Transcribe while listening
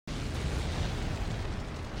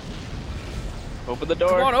Open the door.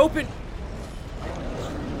 Come on, open.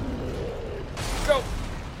 Go.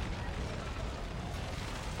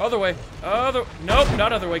 Other way. Nope,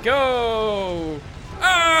 not other way. Go.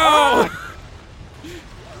 Oh!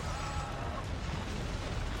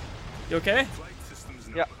 You okay?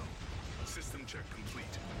 Yeah. System check complete.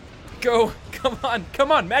 Go.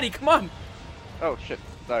 Come on, Maddie, come on. Oh shit.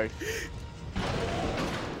 Sorry.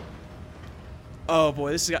 Oh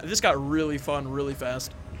boy, this got really fun really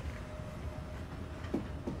fast.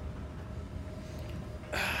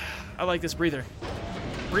 I like this breather.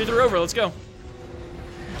 Breather over, let's go.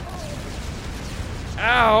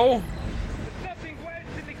 Ow! Something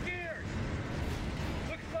wedged in the gears.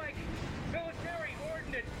 Looks like military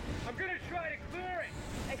ordnance. I'm gonna try to clear it.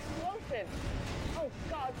 Explosive. Oh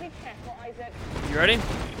God, be careful, Isaac. You ready?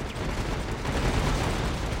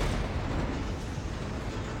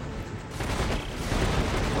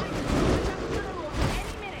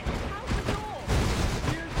 Any minute. How's the door?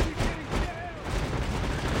 Gears keep getting down.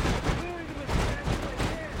 Clearing them as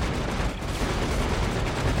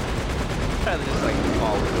fast as I can. Try to just like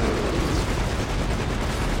fall.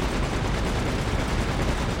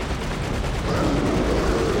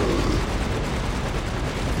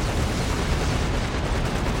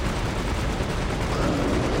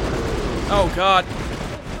 Oh God. Oh God,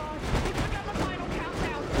 we've begun the final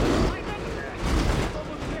countdown. Isaac.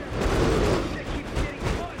 Almost there. Shit keeps getting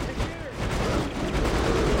caught in the gears.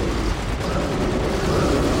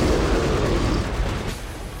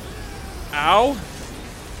 Ow.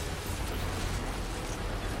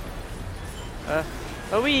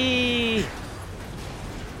 Wee!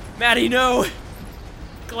 Maddie, no!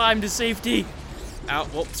 Climb to safety. Ow,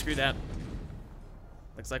 well, screw that.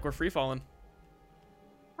 Looks like we're free falling.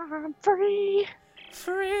 I'm free.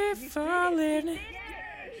 Free falling. God,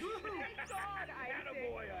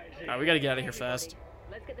 Isaac. Alright, we gotta get out of here fast.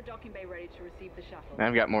 Let's get the docking bay ready to receive the shuttle.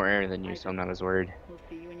 I've got more air than you, so I'm not as worried. We'll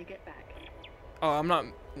see you when you get back. Oh, I'm not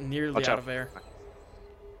nearly Watch out out. of air.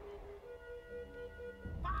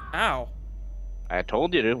 Ow. I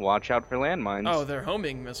told you to watch out for landmines. Oh, they're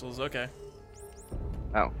homing missiles, okay.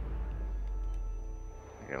 Oh.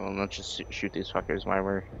 Okay, well, let's just shoot these fuckers while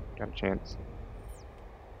we're got a chance.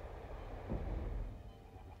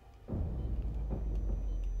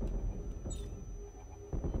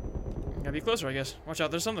 Gotta be closer, I guess. Watch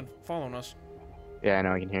out, there's something following us. Yeah, I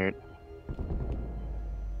know, I can hear it.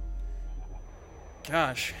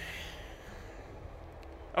 Gosh.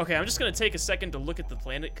 Okay, I'm just gonna take a second to look at the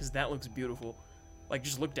planet, because that looks beautiful. Like,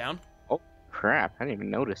 just look down. Oh, crap, I didn't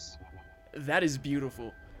even notice. That is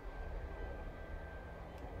beautiful.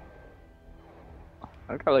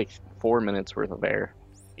 I've got like 4 minutes worth of air.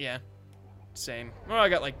 Yeah. Same. Well, I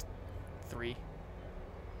got like 3.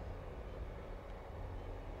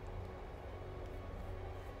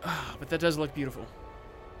 But that does look beautiful.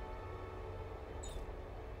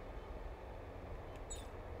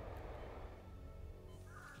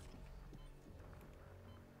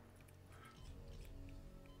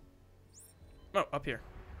 Oh, up here.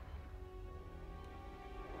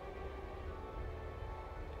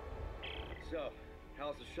 So,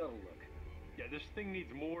 how's the shuttle look? Yeah, this thing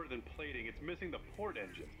needs more than plating. It's missing the port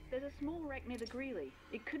engine. There's a small wreck near the Greeley.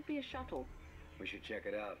 It could be a shuttle. We should check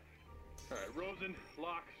it out. All right, Rosen,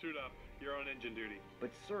 lock, suit up. You're on engine duty.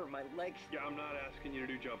 But sir, my legs... Yeah, I'm not asking you to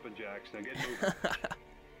do jumping jacks. Now get moving.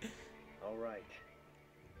 All right.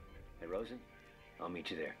 Hey, Rosen, I'll meet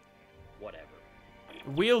you there. Whatever.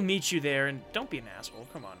 We'll meet you there, and don't be an asshole.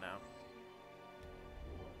 Come on now.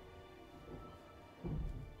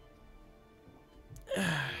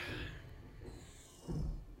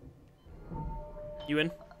 You in?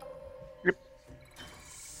 Yep.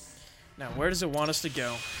 Now, where does it want us to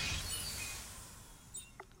go?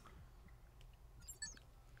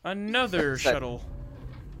 Another Is that- shuttle.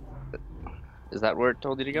 Is that where it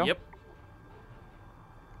told you to go? Yep.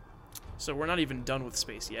 So we're not even done with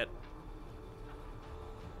space yet.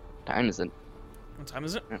 Time is it? What time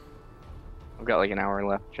is it? I've got like an hour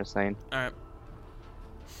left, just saying. Alright.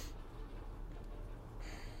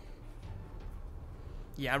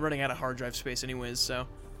 Yeah, I'm running out of hard drive space anyways, so...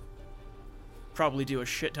 Probably do a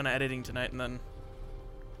shit ton of editing tonight and then...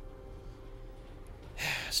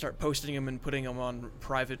 start posting them and putting them on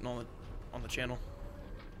private and on the channel.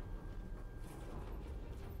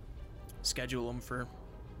 Schedule them for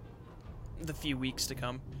the few weeks to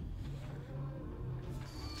come.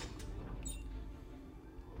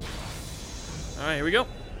 Alright, here we go.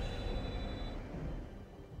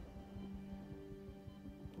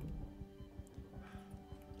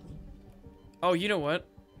 Oh, you know what?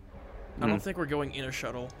 I don't think we're going in a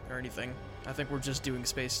shuttle or anything. I think we're just doing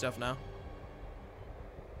space stuff now.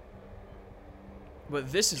 But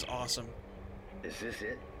this is awesome. Is this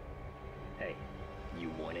it? Hey, you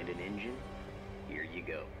wanted an engine? Here you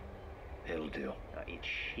go. It'll do. It's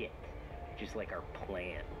shit. Just like our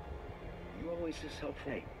plan. You always this helpful.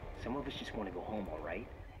 Hey, some of us just want to go home, all right?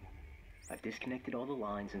 I've disconnected all the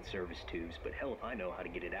lines and service tubes, but hell if I know how to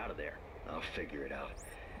get it out of there. I'll figure it out.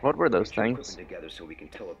 What were those Get your things? equipment together so we can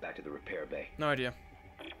tow it back to the repair bay. No idea.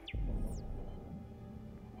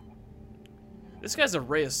 This guy's a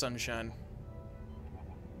ray of sunshine.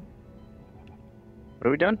 What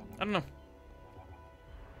are we doing? I don't know.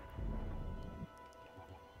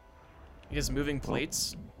 I guess moving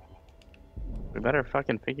plates. We better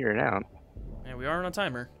fucking figure it out. Yeah, we are on a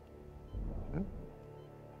timer. Hmm.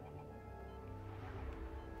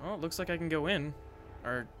 Oh, it looks like I can go in.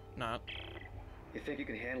 Or not. You think you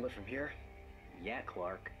can handle it from here? Yeah,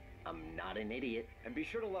 Clark. I'm not an idiot. And be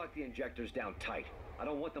sure to lock the injectors down tight. I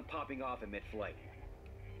don't want them popping off in mid-flight.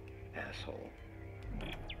 Asshole.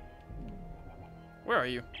 Where are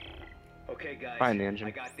you? Okay, guys. Find the engine.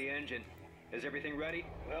 I got the engine. Is everything ready?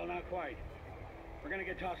 Well, not quite. We're gonna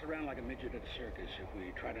get tossed around like a midget at a circus if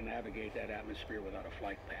we try to navigate that atmosphere without a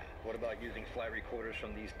flight path. What about using flight recorders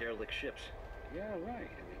from these derelict ships? Yeah, right.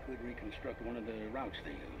 We could reconstruct one of the routes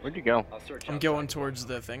they use. Where'd you go? I'll search I'm outside. going towards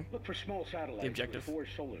the thing. Look for small satellites objective. with 4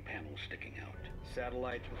 solar panels sticking out.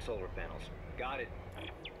 Satellites with solar panels. Got it.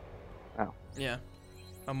 Yeah.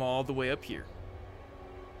 I'm all the way up here.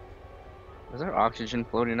 Is there oxygen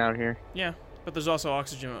floating out here? Yeah, but there's also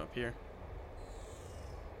oxygen up here.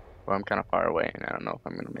 Well, I'm kind of far away, and I don't know if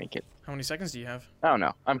I'm gonna make it. How many seconds do you have? Oh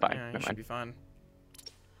no, I'm fine. Yeah, you Never should mind. be fine.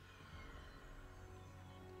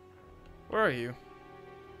 Where are you?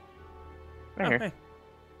 Right Oh, here. hey.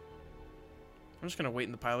 I'm just gonna wait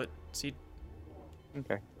in the pilot seat.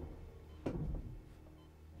 Okay.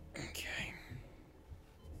 Okay.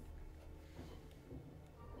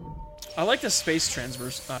 I like the space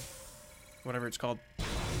transverse, whatever it's called.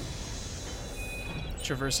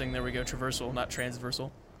 Traversing, there we go, traversal, not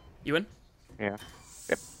transversal. You in? Yeah.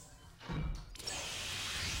 Yep.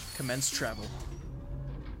 Commence travel.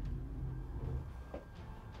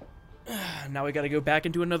 Now we gotta go back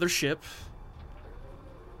into another ship.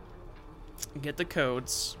 Get the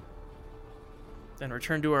codes. Then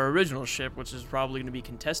return to our original ship, which is probably gonna be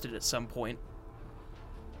contested at some point.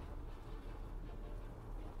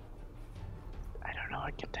 I don't know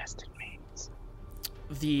what contested means.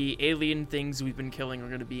 The alien things we've been killing are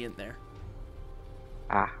gonna be in there.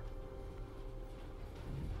 Ah.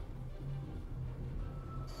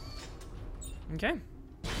 Okay.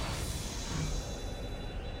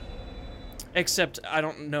 Except I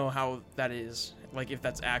don't know how that is. Like, if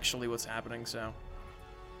that's actually what's happening, so.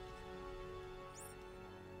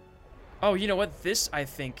 Oh, you know what? This, I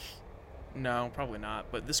think... No, probably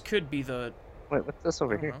not. But this could be the... Wait, what's this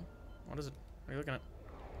over I don't here? know. What is it? What are you looking at?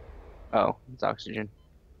 Oh, it's oxygen.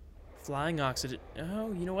 Flying oxygen.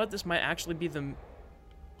 Oh, you know what? This might actually be the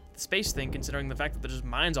space thing, considering the fact that there's just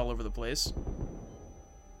mines all over the place.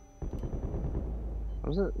 What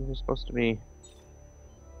was it? It was supposed to be...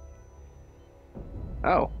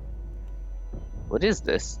 Oh. What is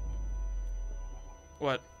this?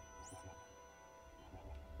 What?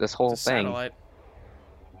 This whole It's a thing. satellite.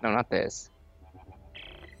 No, not this.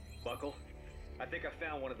 Buckle, I think I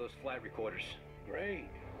found one of those flight recorders. Great.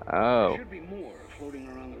 Oh. There should be more floating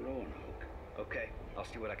around the Roanoke. Okay, I'll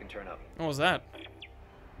see what I can turn up. What was that?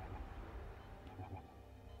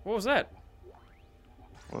 What was that?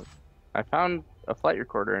 I found a flight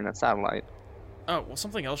recorder and a satellite. Oh, well,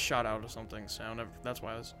 something else shot out or something, so never, that's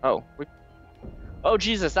why I was... Oh. Oh,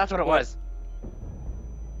 Jesus, that's what it What? was.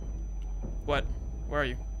 What? Where are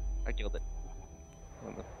you? I killed it.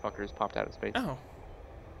 When the fuckers popped out of space. Oh.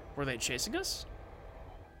 Were they chasing us?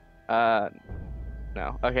 No.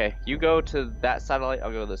 Okay, you go to that satellite,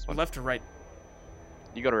 I'll go to this one. Left or right?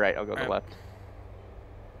 You go to right, I'll go to Alright. left.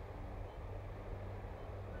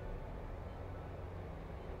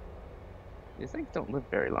 These things don't live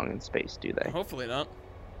very long in space, do they? Hopefully not.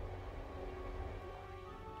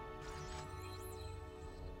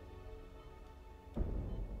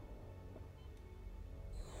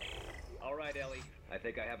 All right, Ellie. I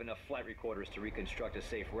think I have enough flight recorders to reconstruct a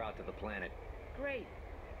safe route to the planet. Great.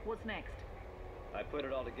 What's next? I put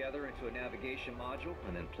it all together into a navigation module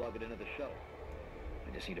and then plug it into the shuttle.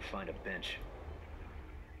 I just need to find a bench.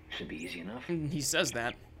 Should be easy enough. He says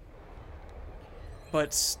that.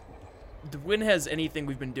 But when has anything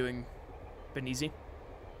we've been doing been easy?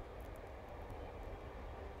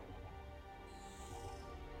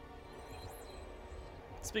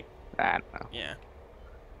 Speak. I don't know. Yeah.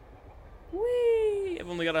 Whee! I've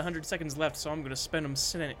only got 100 seconds left, so I'm gonna spend them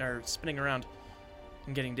spinning around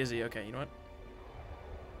and getting dizzy. Okay, you know what?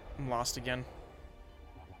 I'm lost again.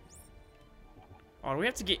 Oh, we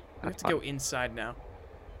have to go inside now.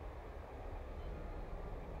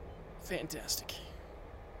 Fantastic.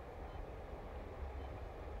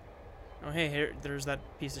 Oh, hey, here, there's that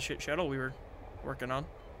piece of shit shuttle we were working on.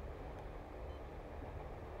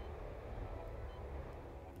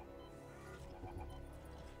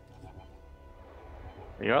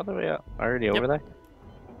 Are you all the way up, already over there?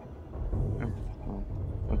 Oh, well,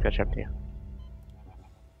 I'll catch up to you.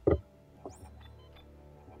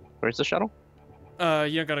 Where's the shuttle?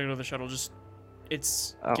 You don't gotta go to the shuttle, just...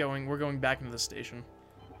 It's Oh. we're going back into the station.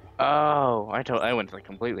 Oh, I went the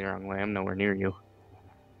completely wrong way. I'm nowhere near you.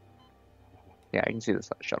 Yeah, I can see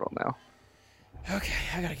this shuttle now. Okay,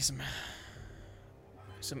 I gotta get some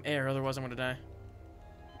air, otherwise I'm gonna die.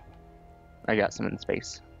 I got some in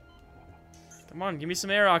space. Come on, give me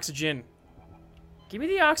some air oxygen. Give me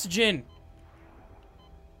the oxygen.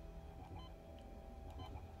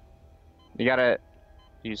 You gotta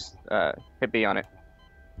use hit B on it.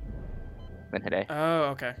 Then hit A. Oh,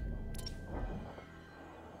 okay.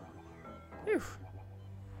 Phew.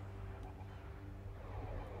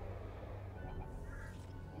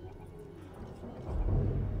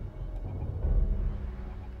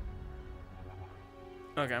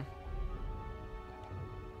 Okay.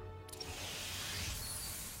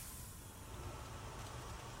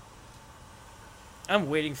 I'm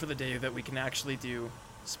waiting for the day that we can actually do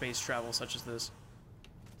space travel such as this.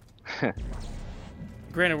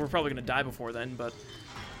 Granted, we're probably gonna die before then, but...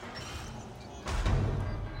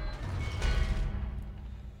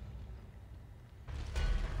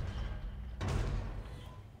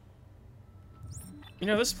 You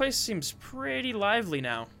know, this place seems pretty lively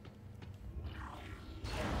now.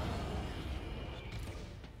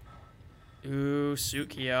 Ooh, suit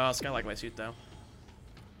kiosk. I like my suit, though.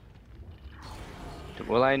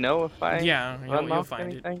 Will I know if I Yeah, you'll unlock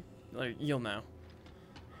find anything? it. Like, you'll know.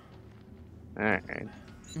 Alright.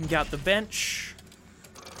 Got the bench.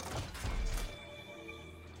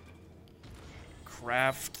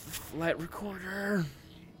 Craft flight recorder.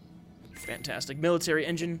 Fantastic. Military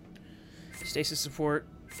engine. Stasis support.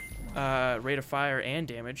 Rate of fire and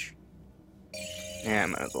damage. Yeah, I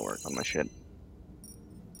might as well work on my shit.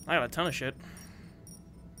 I got a ton of shit.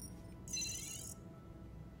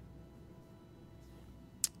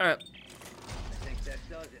 Alright. I think that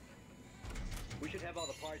does it. We should have all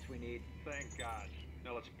the parts we need. Thank God.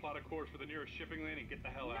 Now let's plot a course for the nearest shipping lane and get the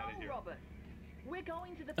hell out of here. Robert. We're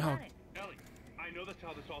going to the Oh. planet. Ellie, I know that's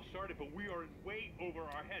how this all started, but we are way over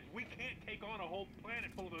our heads. We can't take on a whole planet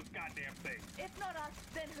full of those goddamn things. If not us,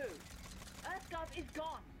 then who? Earthguard is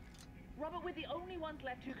gone. Robert, we're the only ones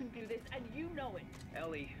left who can do this, and you know it.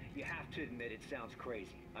 Ellie, you have to admit it sounds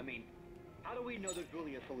crazy. I mean, how do we know there's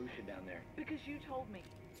really a solution down there? Because you told me.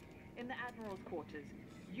 In the Admiral's quarters,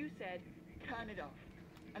 you said, turn it off.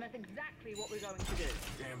 And that's exactly what we're going to do.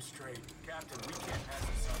 Damn straight. Captain, we can't pass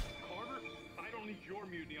this up. Carter, I don't need your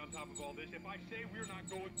mutiny on top of all this. If I say we're not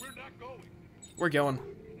going, we're not going. We're going.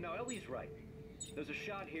 No, Ellie's right. There's a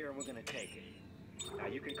shot here and we're gonna take it. Now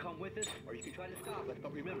you can come with us, or you can try to stop us,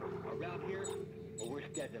 but remember, around here, we're worse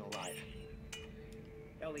dead than alive.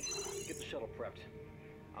 Ellie, get the shuttle prepped.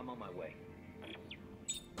 I'm on my way.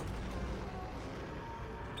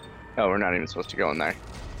 Oh, we're not even supposed to go in there.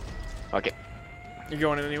 Okay. You're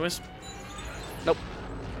going in anyways? Nope.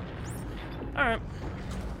 Alright.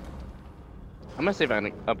 I'm gonna see if I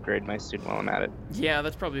can upgrade my suit while I'm at it. Yeah,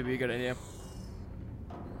 that's probably be a good idea.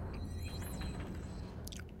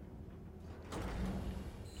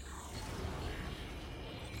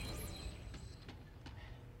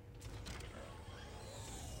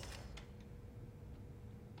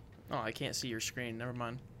 Oh, I can't see your screen. Never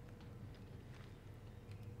mind.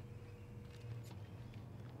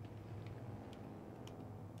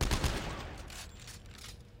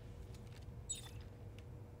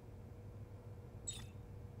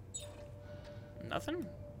 Nothing?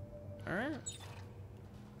 Alright.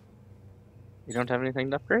 You don't have anything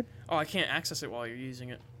to upgrade? Oh, I can't access it while you're using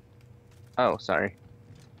it. Oh, sorry.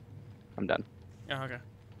 I'm done. Oh, okay.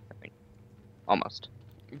 I think. Almost.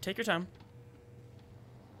 Take your time.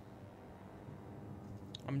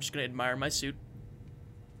 I'm just gonna admire my suit.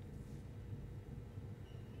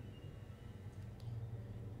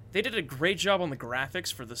 They did a great job on the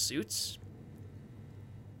graphics for the suits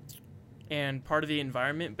and part of the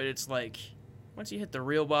environment, but it's like once you hit the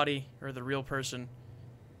real body or the real person,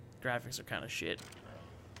 graphics are kind of shit.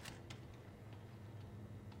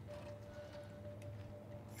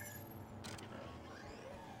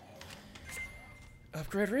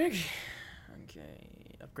 Upgrade rig.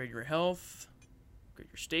 Okay. Upgrade your health. Upgrade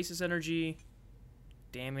your stasis energy.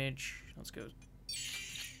 Damage. Let's go.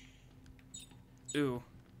 Ooh.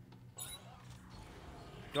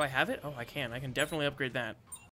 Do I have it? Oh, I can. I can definitely upgrade that.